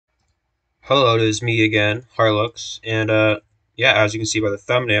Hello, it is me again, Harlux, and yeah, as you can see by the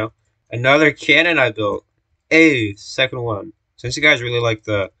thumbnail, another cannon I built. Hey, second one. Since you guys really like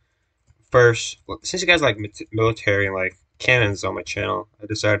the since you guys like military and like cannons on my channel, I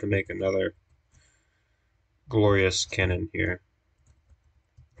decided to make another glorious cannon here.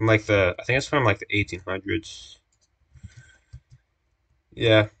 From like I think it's from like the 1800s.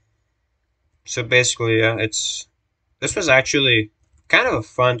 Yeah. So basically, yeah, this was actually kind of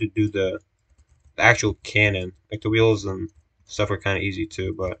fun to do the actual cannon. Like the wheels and stuff are kind of easy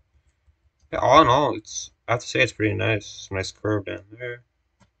too, but. Yeah, all in all, I have to say it's pretty nice. It's a nice curve down there.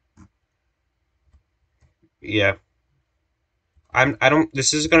 Yeah, I don't.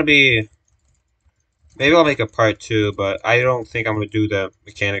 This is gonna be. Maybe I'll make a part two, but I don't think I'm gonna do the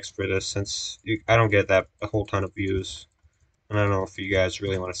mechanics for this since I don't get that a whole ton of views, and I don't know if you guys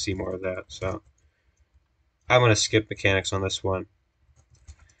really want to see more of that. So I'm gonna skip mechanics on this one.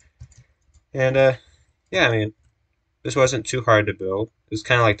 And yeah, I mean, this wasn't too hard to build. It's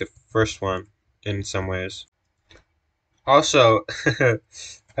kind of like the first one in some ways. Also,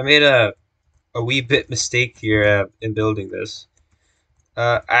 I made a wee bit mistake here in building this.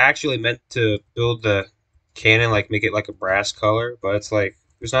 I actually meant to build the cannon, like make it like a brass color, but it's like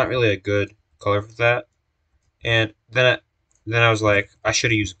there's not really a good color for that. And then I was like, I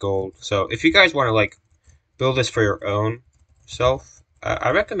should have used gold. So if you guys want to like build this for your own self,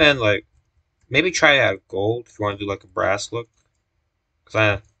 I recommend like maybe try out gold if you want to do like a brass look,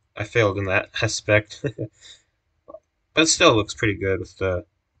 because I failed in that aspect, but it still looks pretty good with the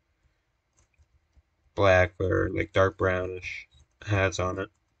black or like dark brownish hats on it.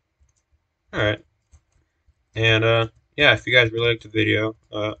 All right. And yeah, if you guys really liked the video,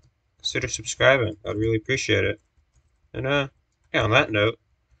 consider subscribing. I'd really appreciate it. And yeah, on that note,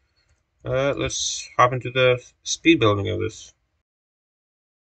 let's hop into the speed building of this.